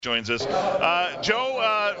Joins us.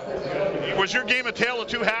 Joe, was your game a tale of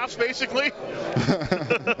two halves, basically?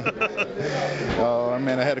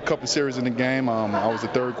 I had a couple series in the game. I was the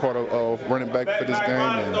third quarter running back for this game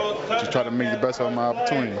and just try to make the best of my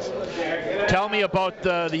opportunities. Tell me about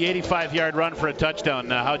the 85-yard run for a touchdown.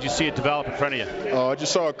 How did you see it develop in front of you? I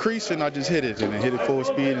just saw a crease and I just hit it, and hit it full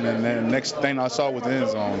speed, and then the next thing I saw was the end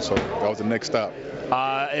zone, so that was the next stop.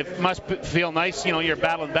 It must feel nice, you're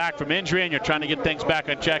battling back from injury and you're trying to get things back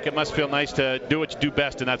on check. It must feel nice to do what you do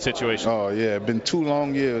best in that situation. Oh, yeah. It's been 2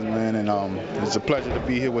 long years, man, and it's a pleasure to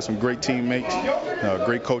be here with some great teammates,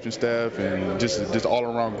 great coaching staff, and just all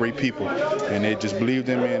around great people. And they just believed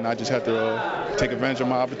in me, and I just had to take advantage of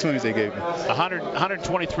my opportunities they gave me.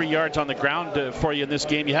 123 yards on the ground for you in this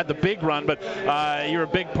game. You had the big run, but you're a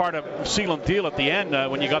big part of seal and deal at the end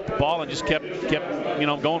when you got the ball and just kept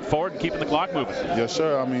going forward and keeping the clock moving. Yes,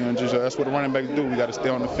 sir. That's what the running backs do. We got to stay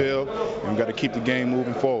on the field, and we got to keep the game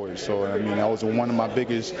moving forward. So, that was one of my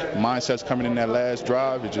biggest mindsets coming in that last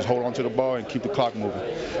drive, is just hold on to the ball and keep the clock moving.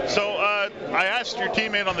 So, I asked your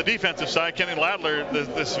teammate on the defensive side, Kenny Ladler,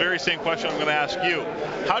 this very same question I'm going to ask you.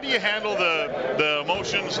 How do you handle the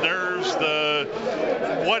emotions, nerves, the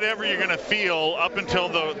whatever you're going to feel up until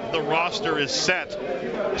the roster is set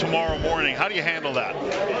tomorrow morning? How do you handle that?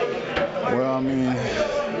 Well,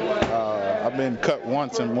 I've been cut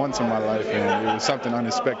once in my life, and it was something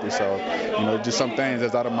unexpected. So, just some things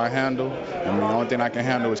that's out of my handle. The only thing I can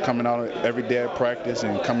handle is coming out every day at practice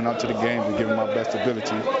and coming out to the games and giving my best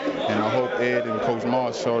ability. And I hope Ed and Coach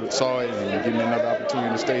Moss saw it and give me another opportunity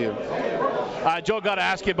to stay here. Joe, got to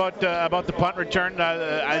ask you about the punt return.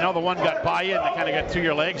 I know the one got by you and it kind of got through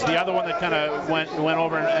your legs. The other one that kind of went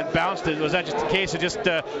over and bounced. Was that just a case of just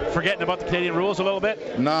forgetting about the Canadian rules a little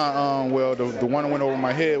bit? Nah, well, the one that went over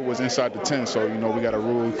my head was inside the 10. So, we got a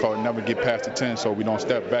rule called never get past the 10, so we don't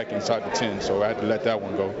step back inside the 10. So I had to let that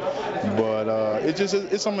one go. But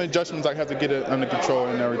it's some adjustments I have to get it under control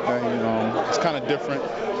and everything. It's kind of different.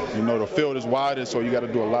 The field is wider, so you got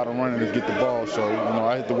to do a lot of running to get the ball. So,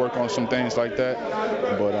 I had to work on some things like that.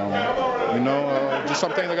 But, just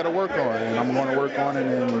some things I got to work on. And I'm going to work on it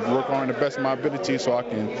and work on it the best of my ability so I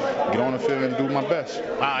can get on the field and do my best.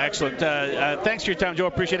 Wow, excellent. Thanks for your time, Joe.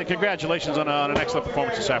 Appreciate it. Congratulations on an excellent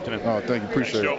performance this afternoon. Oh, thank you. Appreciate it.